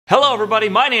Hello everybody,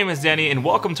 my name is Danny and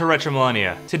welcome to Retro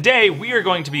Millennia. Today we are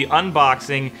going to be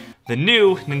unboxing the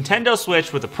new Nintendo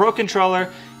Switch with a Pro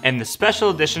Controller and the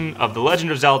special edition of The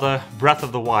Legend of Zelda Breath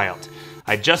of the Wild.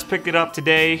 I just picked it up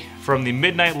today from the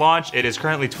midnight launch. It is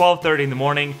currently 12:30 in the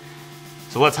morning,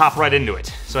 so let's hop right into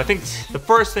it. So I think the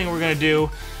first thing we're gonna do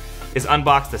is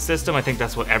unbox the system. I think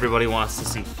that's what everybody wants to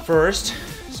see first.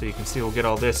 So you can see we'll get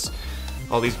all these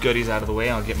goodies out of the way.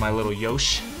 I'll get my little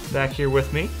Yosh back here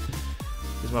with me.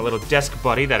 Here's my little desk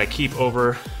buddy that I keep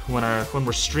over when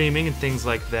we're streaming and things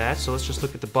like that. So let's just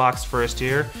look at the box first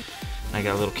here. I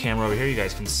got a little camera over here. You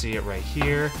guys can see it right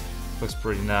here. Looks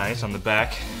pretty nice. On the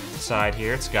back side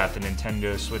here, it's got the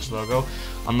Nintendo Switch logo.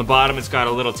 On the bottom, it's got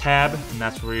a little tab, and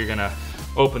that's where you're gonna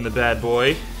open the bad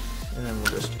boy. And then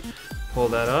we'll just pull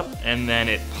that up, and then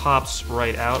it pops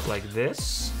right out like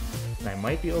this. And I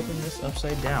might be opening this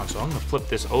upside down, so I'm gonna flip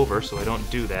this over so I don't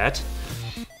do that.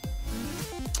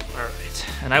 Alright,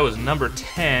 and I was number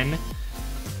 10.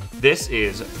 This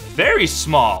is very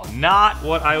small, not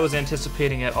what I was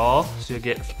anticipating at all. So you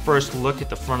get a first look at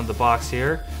the front of the box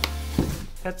here.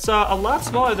 It's a lot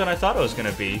smaller than I thought it was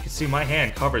gonna be. You can see my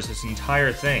hand covers this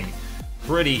entire thing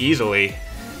pretty easily.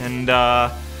 And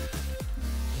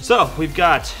so we've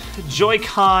got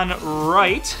Joy-Con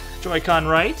right,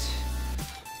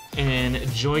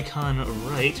 and Joy-Con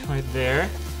right there.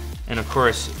 And of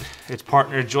course, its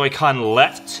partner Joy-Con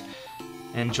left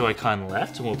and Joy-Con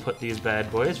left. And we'll put these bad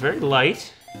boys, very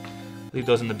light. Leave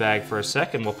those in the bag for a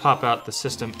second. We'll pop out the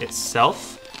system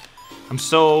itself. I'm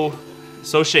so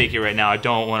shaky right now. I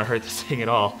don't want to hurt this thing at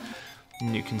all.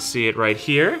 And you can see it right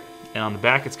here. And on the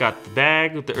back, it's got the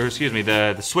bag,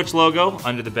 the Switch logo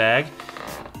under the bag.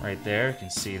 Right there, you can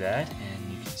see that.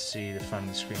 And you can see the front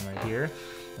of the screen right here.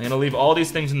 I'm gonna leave all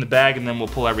these things in the bag and then we'll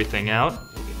pull everything out.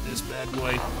 We'll get this bad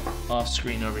boy off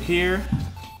screen over here.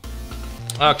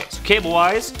 Okay, so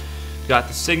cable-wise, got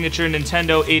the signature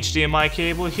Nintendo HDMI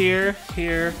cable here,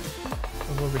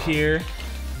 over here.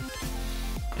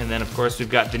 And then of course we've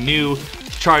got the new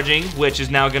charging, which is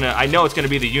now gonna, I know it's gonna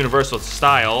be the universal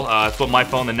style. It's what my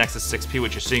phone, the Nexus 6P,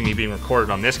 which you're seeing me being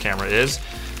recorded on this camera is.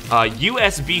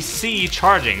 USB-C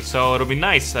charging, so it'll be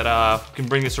nice that I can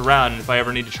bring this around, and if I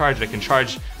ever need to charge it, I can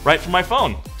charge right from my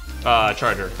phone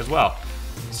charger as well.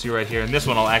 See right here, and this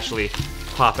one will actually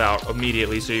pop out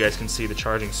immediately so you guys can see the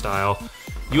charging style.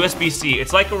 USB-C,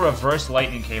 it's like a reverse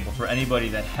lightning cable for anybody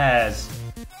that has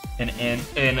an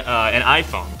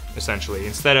iPhone, essentially.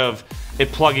 Instead of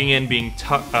it plugging in, being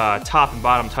top and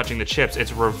bottom touching the chips,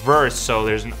 it's reverse, so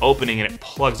there's an opening and it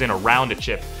plugs in around a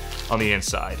chip on the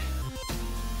inside.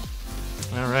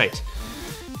 Alright,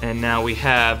 and now we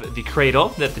have the cradle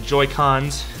that the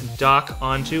Joy-Cons dock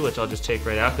onto, which I'll just take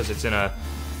right out because it's in a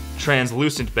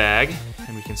translucent bag.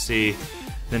 And we can see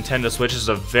Nintendo Switch is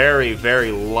a very,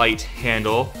 very light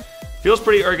handle. Feels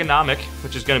pretty ergonomic,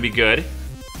 which is going to be good. You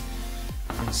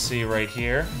can see right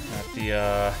here, got the,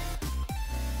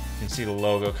 you can see the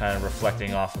logo kind of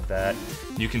reflecting off of that.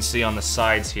 You can see on the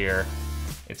sides here,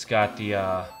 it's got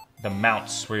the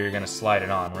mounts where you're going to slide it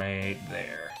on right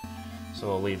there. So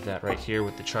we'll leave that right here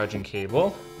with the charging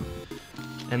cable.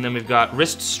 And then we've got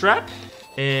wrist strap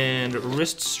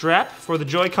for the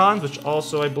Joy-Cons, which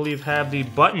also I believe have the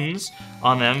buttons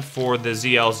on them for the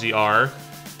ZL-ZR.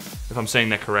 If I'm saying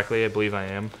that correctly, I believe I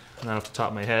am, not off the top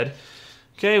of my head.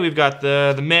 Okay, we've got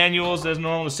the manuals as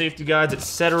normal, the safety guides,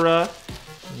 etc.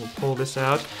 We'll pull this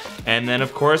out. And then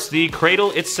of course the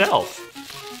cradle itself.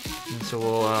 And so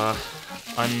we'll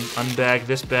unbag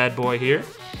this bad boy here.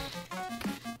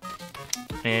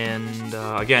 And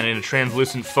again, in a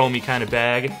translucent foamy kind of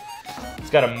bag.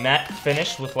 It's got a matte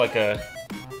finish with like a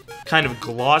kind of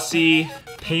glossy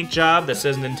paint job that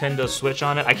says Nintendo Switch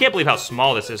on it. I can't believe how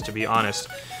small this is, to be honest.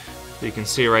 But you can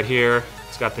see right here,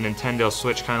 it's got the Nintendo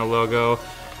Switch kind of logo.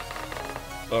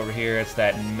 Over here, it's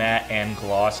that matte and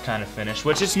gloss kind of finish,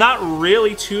 which is not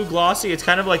really too glossy. It's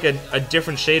kind of like a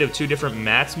different shade of two different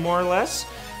mattes, more or less.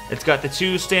 It's got the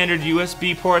two standard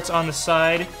USB ports on the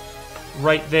side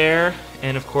right there.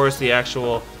 And of course the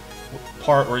actual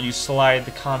part where you slide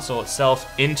the console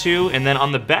itself into. And then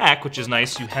on the back, which is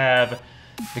nice, you have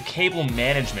the cable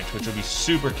management, which will be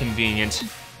super convenient.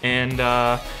 And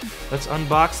let's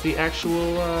unbox the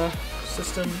actual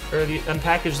system, or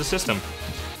unpackage the system.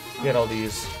 Get all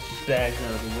these bags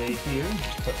out of the way here.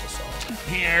 Just put this all down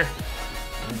here.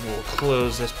 And we'll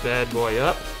close this bad boy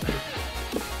up.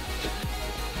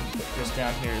 Put this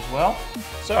down here as well.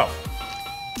 So,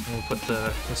 we'll put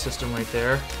the system right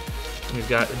there. We've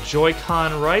got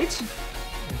Joy-Con right.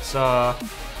 It's the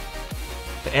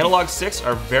analog sticks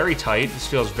are very tight. This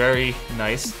feels very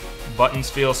nice. Buttons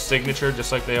feel signature,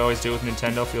 just like they always do with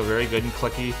Nintendo. Feel very good and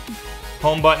clicky.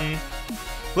 Home button,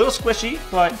 a little squishy,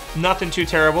 but nothing too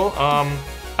terrible.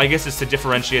 I guess it's to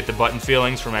differentiate the button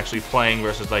feelings from actually playing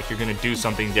versus like you're gonna do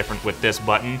something different with this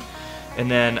button. And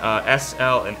then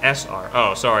SL and SR.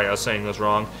 Oh, sorry, I was saying those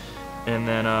wrong. And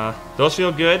then those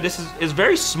feel good. This is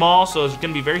very small, so it's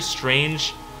gonna be very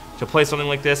strange to play something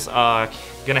like this.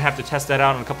 Gonna have to test that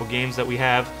out in a couple games that we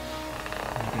have.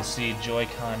 You can see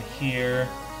Joy-Con here.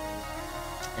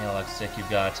 Analog stick, you've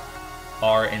got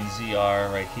R and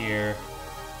ZR right here.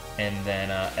 And then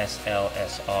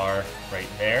SLSR right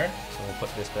there. So we'll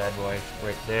put this bad boy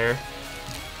right there.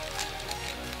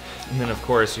 And then of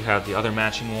course you have the other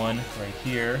matching one right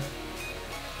here.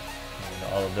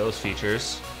 And all of those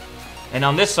features. And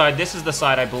on this side, this is the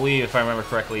side, I believe, if I remember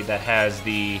correctly, that has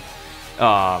the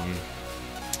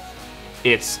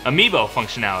it's amiibo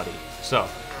functionality. So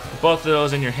both of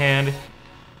those in your hand.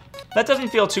 That doesn't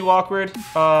feel too awkward.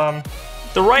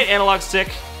 The right analog stick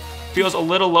feels a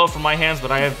little low for my hands,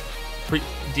 but I have pretty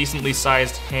decently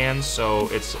sized hands, so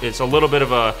it's a little bit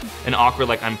of an awkward,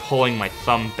 like I'm pulling my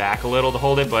thumb back a little to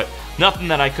hold it, but nothing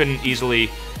that I couldn't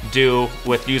easily do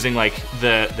with using like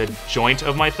the joint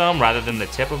of my thumb rather than the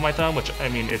tip of my thumb, which I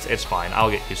mean it's fine.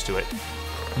 I'll get used to it.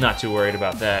 Not too worried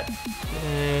about that.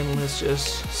 And let's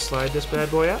just slide this bad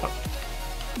boy out.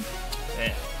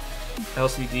 And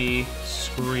LCD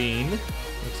screen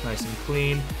looks nice and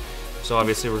clean. So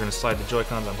obviously we're gonna slide the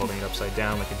Joy-Cons. I'm holding it upside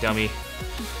down like a dummy.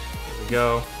 There we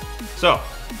go. So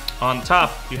on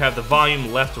top you have the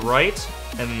volume left, right,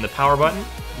 and then the power button.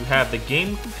 You have the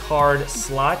game card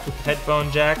slot with the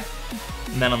headphone jack,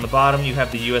 and then on the bottom you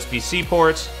have the USB-C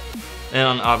port,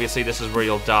 and obviously this is where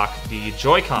you'll dock the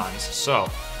Joy-Cons. So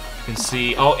you can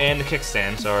see, oh, and the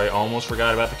kickstand. Sorry, almost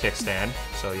forgot about the kickstand.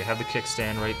 So you have the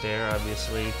kickstand right there,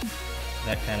 obviously.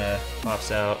 That kind of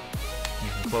pops out. You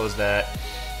can close that.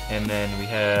 And then we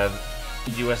have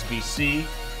USB-C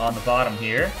on the bottom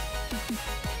here.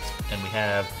 And we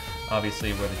have,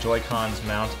 obviously, where the Joy-Cons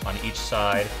mount on each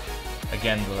side.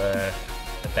 Again, the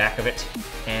back of it.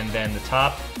 And then the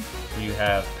top, where you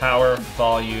have power,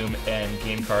 volume, and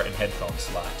game card and headphone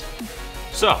slot.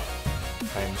 So,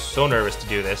 I'm so nervous to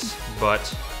do this, but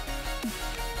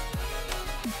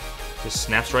just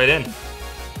snaps right in.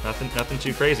 Nothing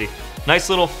too crazy. Nice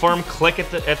little firm click at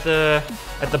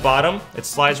the bottom. It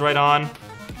slides right on,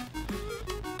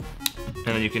 and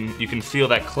then you can feel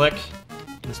that click.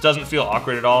 This doesn't feel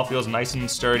awkward at all. It feels nice and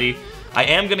sturdy. I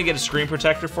am gonna get a screen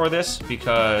protector for this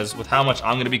because with how much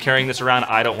I'm gonna be carrying this around,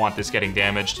 I don't want this getting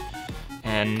damaged.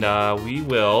 And we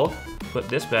will put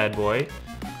this bad boy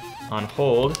on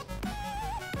hold.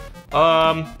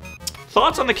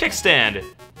 Thoughts on the kickstand?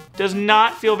 Does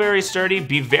not feel very sturdy.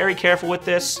 Be very careful with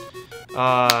this.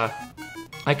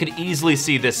 I could easily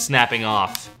see this snapping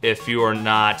off if you are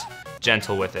not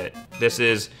gentle with it.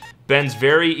 This bends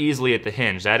very easily at the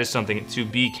hinge. That is something to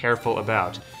be careful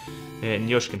about. And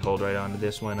Yosh can hold right onto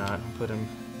this. Why not? Put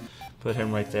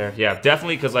him right there. Yeah,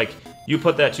 definitely, because like you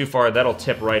put that too far, that'll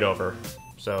tip right over.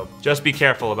 So just be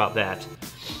careful about that.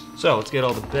 So let's get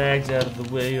all the bags out of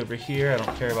the way over here. I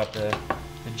don't care about the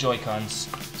Joy-Cons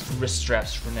wrist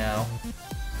straps for now.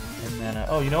 And then,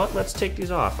 oh, you know what? Let's take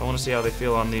these off. I want to see how they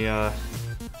feel on the,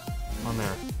 on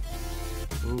there.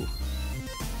 Ooh.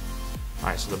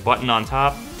 Alright, so the button on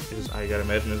top is, I gotta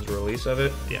imagine, is the release of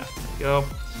it. Yeah, there we go.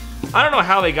 I don't know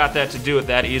how they got that to do it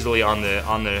that easily on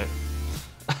the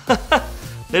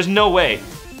There's no way.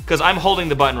 Because I'm holding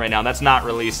the button right now. That's not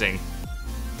releasing.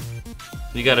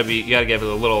 You gotta give it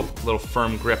a little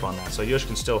firm grip on that. So Yosh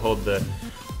can still hold the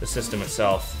system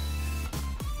itself.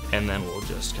 And then we'll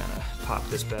just kind of pop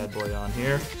this bad boy on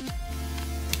here.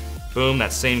 Boom,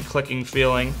 that same clicking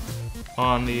feeling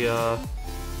on the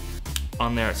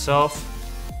on there itself.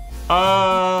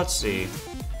 Let's see.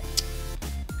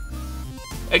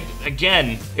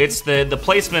 Again, it's the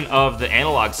placement of the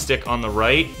analog stick on the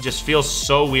right just feels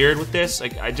so weird with this.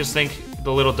 Like, I just think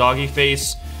the little doggy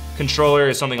face controller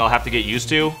is something I'll have to get used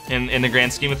to in the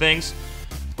grand scheme of things.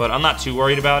 But I'm not too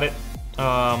worried about it.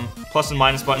 Plus and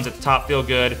minus buttons at the top feel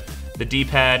good. The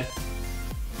D-pad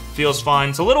feels fine.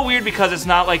 It's a little weird because it's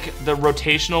not like the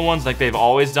rotational ones like they've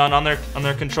always done on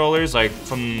their controllers, like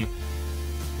from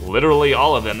literally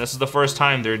all of them. This is the first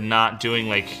time they're not doing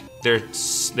like their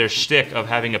shtick of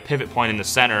having a pivot point in the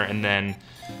center and then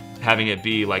having it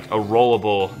be like a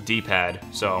rollable D-pad.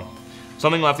 So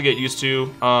something we'll have to get used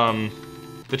to.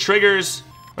 The triggers,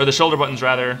 or the shoulder buttons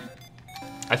rather,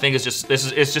 I think it's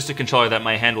just a controller that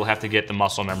my hand will have to get the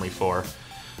muscle memory for.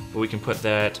 But we can put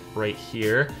that right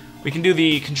here. We can do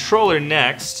the controller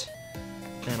next,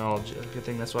 and good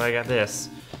thing that's why I got this.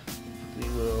 We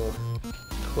will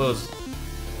close.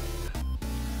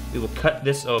 We will cut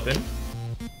this open.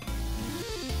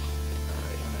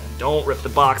 Don't rip the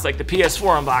box like the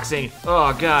PS4 unboxing.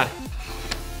 Oh, God.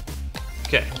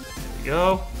 Okay, there we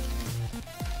go.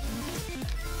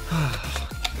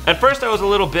 At first, I was a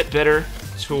little bit bitter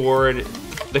toward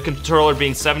the controller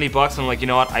being 70 bucks. I'm like, you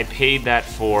know what? I paid that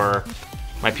for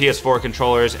my PS4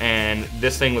 controllers, and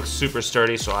this thing looks super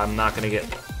sturdy, so I'm not gonna get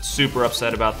super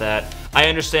upset about that. I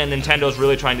understand Nintendo's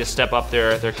really trying to step up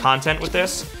their content with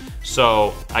this,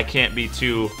 so I can't be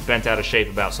too bent out of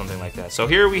shape about something like that. So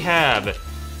here we have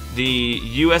the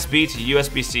USB to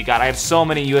USB-C. God, I have so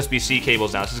many USB-C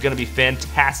cables now. This is gonna be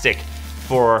fantastic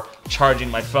for charging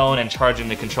my phone and charging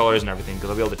the controllers and everything, because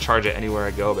I'll be able to charge it anywhere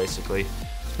I go, basically.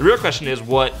 The real question is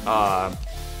what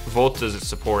volts does it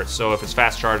support, so if it's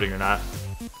fast charging or not.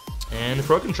 And the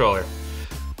Pro Controller.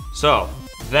 So,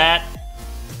 that,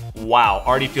 wow,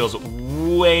 already feels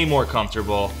way more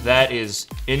comfortable. That is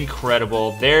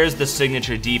incredible. There's the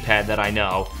signature D-pad that I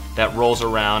know that rolls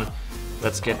around.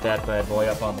 Let's get that bad boy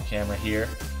up on the camera here.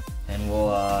 And we'll,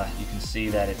 you can see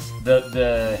that it's,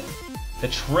 the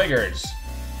triggers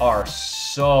are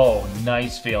so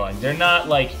nice feeling. They're not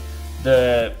like,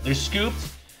 they're scooped,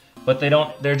 but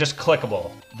they're just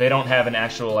clickable. They don't have an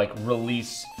actual like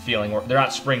release feeling, or they're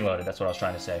not spring-loaded, that's what I was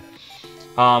trying to say.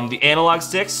 The analog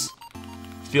sticks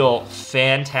feel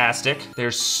fantastic.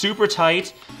 They're super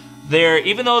tight.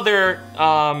 Even though they're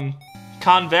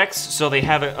convex, so they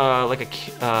have like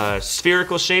a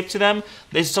spherical shape to them,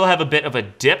 they still have a bit of a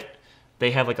dip.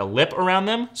 They have like a lip around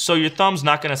them, so your thumb's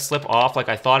not gonna slip off like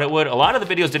I thought it would. A lot of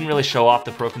the videos didn't really show off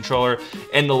the Pro Controller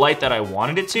in the light that I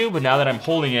wanted it to, but now that I'm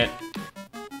holding it,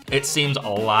 it seems a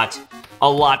lot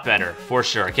better, for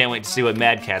sure. I can't wait to see what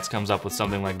Mad Catz comes up with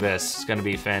something like this. It's gonna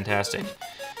be fantastic.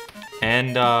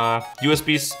 And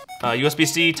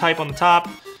USB-C type on the top.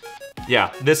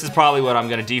 Yeah, this is probably what I'm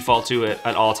gonna default to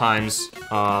at all times.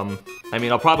 I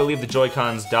mean, I'll probably leave the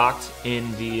Joy-Cons docked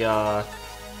in the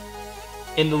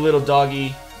little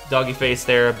doggy face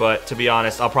there, but to be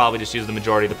honest, I'll probably just use the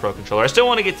majority of the Pro Controller. I still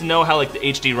want to get to know how like the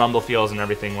HD rumble feels and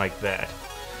everything like that.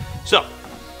 So,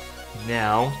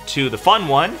 now to the fun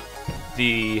one,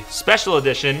 the special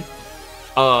edition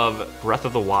of Breath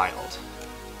of the Wild.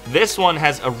 This one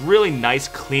has a really nice,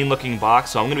 clean-looking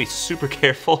box, so I'm gonna be super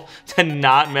careful to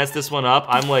not mess this one up.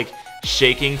 I'm like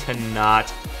shaking to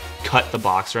not cut the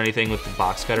box or anything with the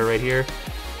box cutter right here.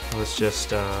 Let's just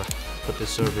put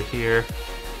this over here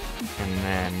and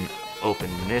then open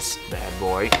this bad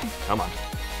boy. Come on.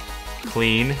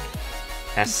 Clean,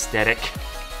 aesthetic,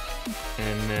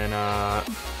 and then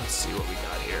let's see what we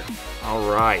got here. All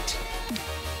right.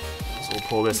 So we'll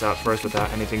pull this out first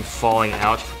without anything falling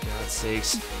out, for God's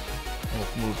sakes.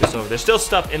 We'll move this over. There's still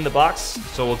stuff in the box,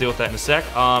 so we'll deal with that in a sec.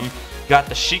 Got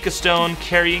the Sheikah Stone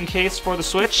carrying case for the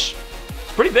Switch.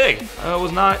 It's pretty big. I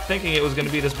was not thinking it was going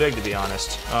to be this big, to be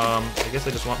honest. I guess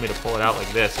they just want me to pull it out like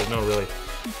this. There's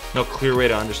no clear way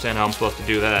to understand how I'm supposed to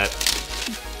do that.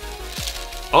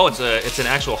 Oh, it's an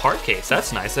actual hard case.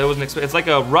 That's nice. That wasn't it's like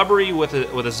a rubbery with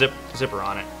a zipper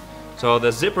on it. So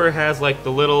the zipper has like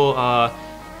the little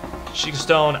Sheikah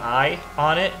Stone eye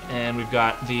on it, and we've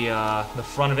got the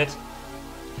front of it.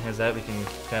 It has that. We can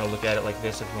kind of look at it like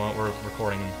this if you want. We're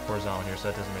recording in horizontal here, so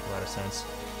that doesn't make a lot of sense.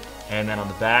 And then on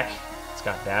the back, it's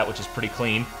got that, which is pretty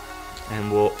clean.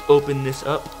 And we'll open this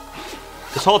up.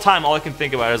 This whole time, all I can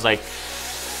think about is like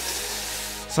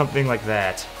something like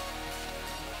that.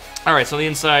 All right, so on the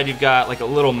inside, you've got like a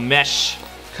little mesh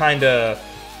kind of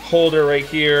holder right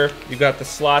here. You've got the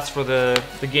slots for the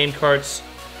game carts,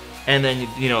 and then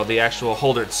you know the actual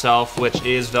holder itself, which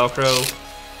is Velcro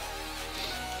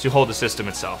to hold the system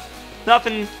itself.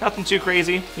 Nothing too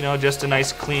crazy, you know, just a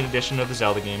nice clean edition of the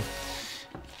Zelda game.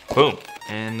 Boom,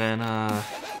 and then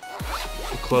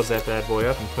we'll close that bad boy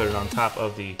up and put it on top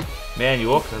of the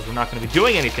manual, because we're not going to be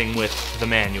doing anything with the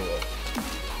manual.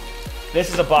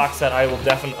 This is a box that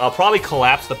I'll probably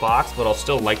collapse the box, but I'll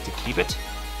still like to keep it.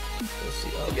 Let's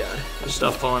see, oh god, there's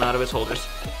stuff falling out of its holders.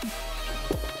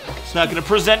 It's not gonna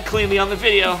present cleanly on the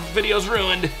video. Video's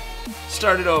ruined.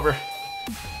 Start it over.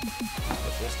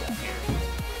 Put this down here.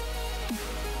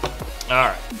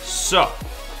 Alright, so,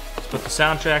 let's put the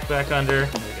soundtrack back under.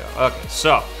 There we go. Okay,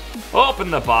 so,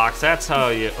 open the box. That's how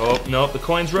you, oh, nope, the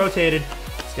coin's rotated.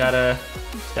 It's gotta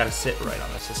sit right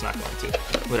on this. It's not going to,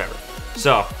 whatever.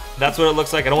 So, that's what it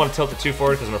looks like. I don't want to tilt it too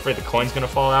forward because I'm afraid the coin's gonna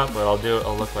fall out, but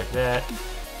it'll look like that.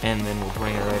 And then we'll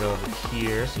bring it right over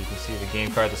here so you can see the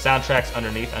game card. The soundtrack's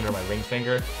underneath, under my ring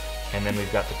finger. And then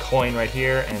we've got the coin right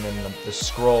here, and then the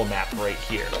scroll map right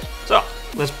here. So,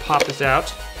 let's pop this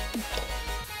out.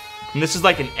 And this is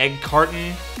like an egg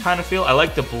carton kind of feel. I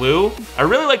like the blue. I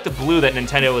really like the blue that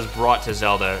Nintendo has brought to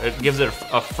Zelda. It gives it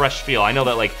a fresh feel. I know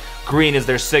that like green is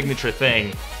their signature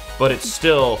thing, but it's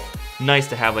still nice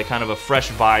to have like kind of a fresh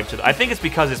vibe to it. I think it's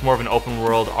because it's more of an open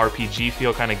world RPG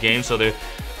feel kind of game, so the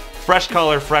fresh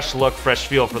color, fresh look, fresh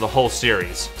feel for the whole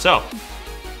series. So,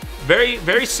 very,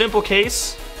 very simple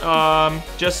case.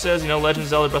 Just says, you know, Legend of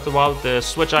Zelda Breath of the Wild with the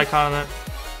Switch icon on it.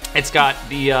 It's got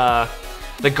the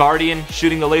Guardian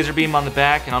shooting the laser beam on the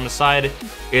back, and on the side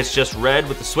it's just red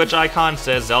with the Switch icon. It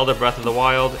says Zelda Breath of the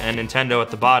Wild and Nintendo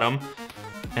at the bottom.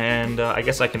 And I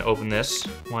guess I can open this.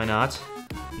 Why not?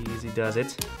 Easy does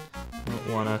it.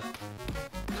 Don't want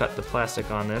to cut the plastic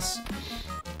on this.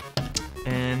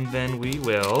 And then we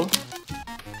will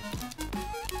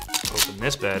open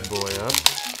this bad boy up.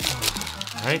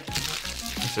 Alright.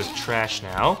 This is trash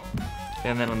now.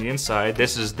 And then on the inside,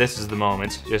 this is the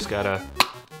moment. Just gotta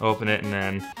open it and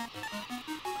then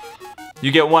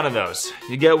you get one of those.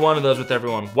 You get one of those with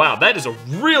everyone. Wow, that is a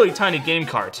really tiny game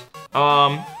cart.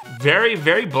 Very,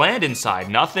 very bland inside.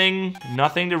 Nothing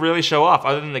to really show off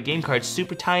other than the game card's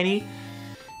super tiny.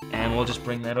 And we'll just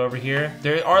bring that over here.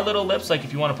 There are little lips, like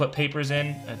if you want to put papers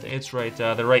in, it's right,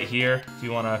 they're right here. If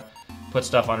you want to put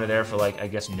stuff under there for like, I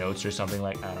guess notes or something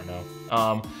like, I don't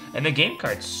know. And the game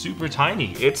card's super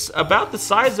tiny. It's about the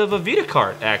size of a Vita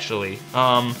cart, actually.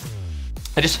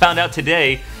 I just found out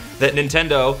today that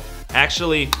Nintendo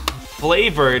actually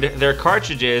flavored their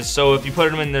cartridges, so if you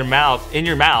put them in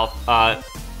your mouth,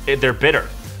 they're bitter.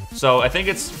 So I think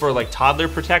it's for like toddler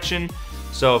protection.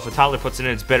 So if a toddler puts it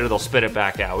in, it's bitter, they'll spit it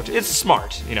back out, which is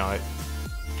smart, you know.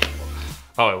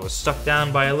 Oh, it was stuck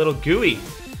down by a little GUI.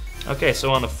 Okay,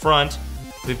 so on the front,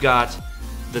 we've got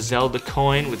the Zelda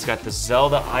coin. It's got the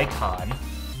Zelda icon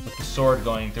with the sword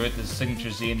going through it, the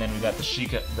signature Z, and then we've got the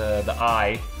Sheikah, the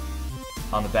eye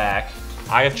on the back.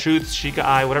 Eye of Truth, Sheikah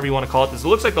Eye, whatever you want to call it. This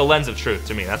looks like the lens of truth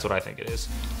to me. That's what I think it is.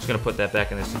 Just gonna put that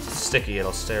back in there. Since it's sticky,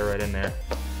 it'll stay right in there.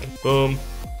 Boom.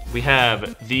 We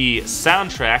have the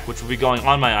soundtrack, which will be going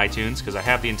on my iTunes because I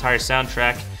have the entire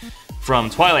soundtrack from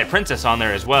Twilight Princess on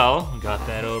there as well. Got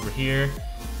that over here,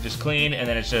 just clean, and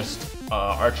then it's just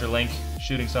Archer Link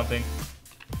shooting something.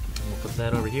 And we'll put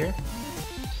that over here.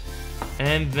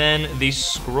 And then the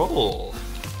scroll.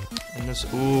 And this,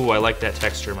 ooh, I like that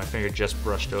texture. My finger just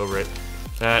brushed over it.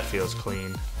 That feels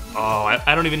clean. Oh,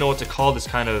 I don't even know what to call this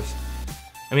kind of,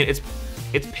 I mean,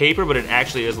 it's paper, but it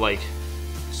actually is like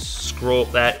scroll.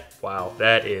 Wow,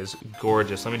 that is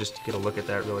gorgeous. Let me just get a look at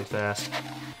that really fast.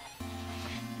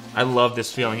 I love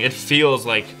this feeling. It feels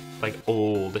like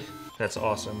old. That's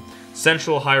awesome.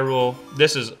 Central Hyrule.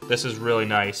 This is really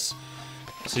nice.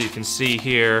 So you can see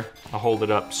here. I'll hold it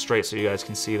up straight so you guys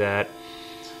can see that.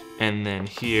 And then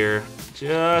here,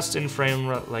 just in frame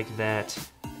like that.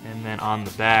 And then on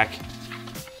the back,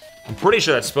 I'm pretty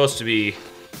sure that's supposed to be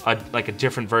like a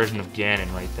different version of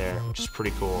Ganon right there, which is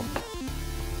pretty cool.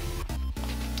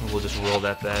 We'll just roll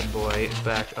that bad boy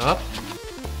back up.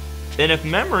 And if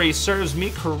memory serves me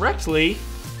correctly,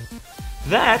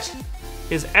 that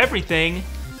is everything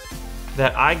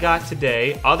that I got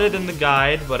today, other than the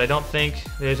guide, but I don't think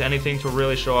there's anything to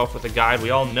really show off with the guide. We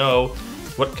all know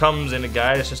what comes in a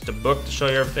guide. It's just a book to show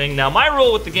you everything. Now, my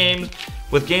rule with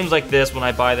games like this when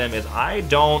I buy them is I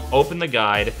don't open the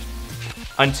guide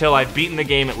until I've beaten the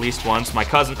game at least once. I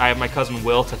have my cousin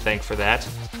Will to thank for that.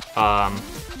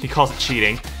 He calls it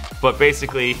cheating, but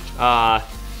basically,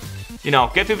 you know,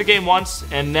 get through the game once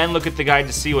and then look at the guide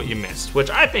to see what you missed, which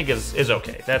I think is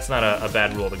okay. That's not a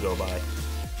bad rule to go by.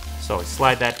 So we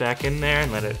slide that back in there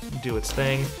and let it do its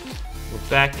thing. We're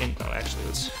back in, oh, actually,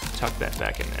 let's tuck that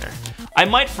back in there. I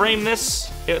might frame this.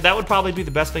 That would probably be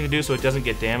the best thing to do so it doesn't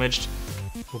get damaged.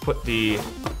 We'll put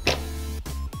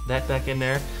that back in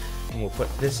there, and we'll put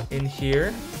this in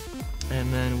here,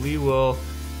 and then we will,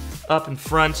 up in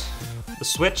front, the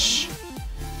Switch,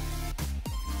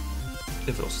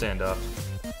 if it'll stand up.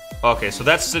 Okay, so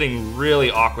that's sitting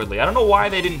really awkwardly. I don't know why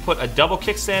they didn't put a double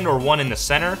kickstand or one in the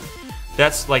center.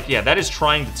 That's like, yeah, that is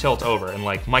trying to tilt over, and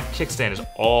like my kickstand is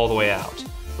all the way out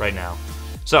right now.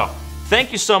 So,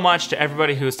 thank you so much to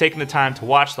everybody who has taken the time to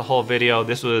watch the whole video.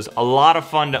 This was a lot of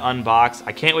fun to unbox.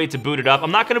 I can't wait to boot it up.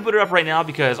 I'm not gonna boot it up right now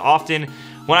because often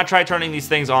when I try turning these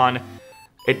things on,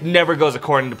 it never goes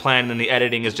according to plan, and then the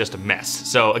editing is just a mess.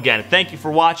 So again, thank you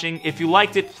for watching. If you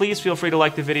liked it, please feel free to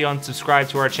like the video and subscribe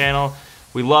to our channel.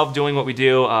 We love doing what we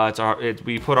do.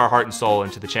 We put our heart and soul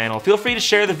into the channel. Feel free to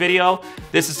share the video.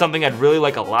 This is something I'd really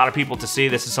like a lot of people to see.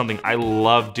 This is something I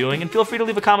love doing, and feel free to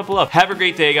leave a comment below. Have a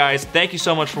great day, guys. Thank you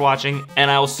so much for watching,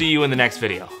 and I will see you in the next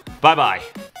video.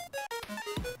 Bye-bye.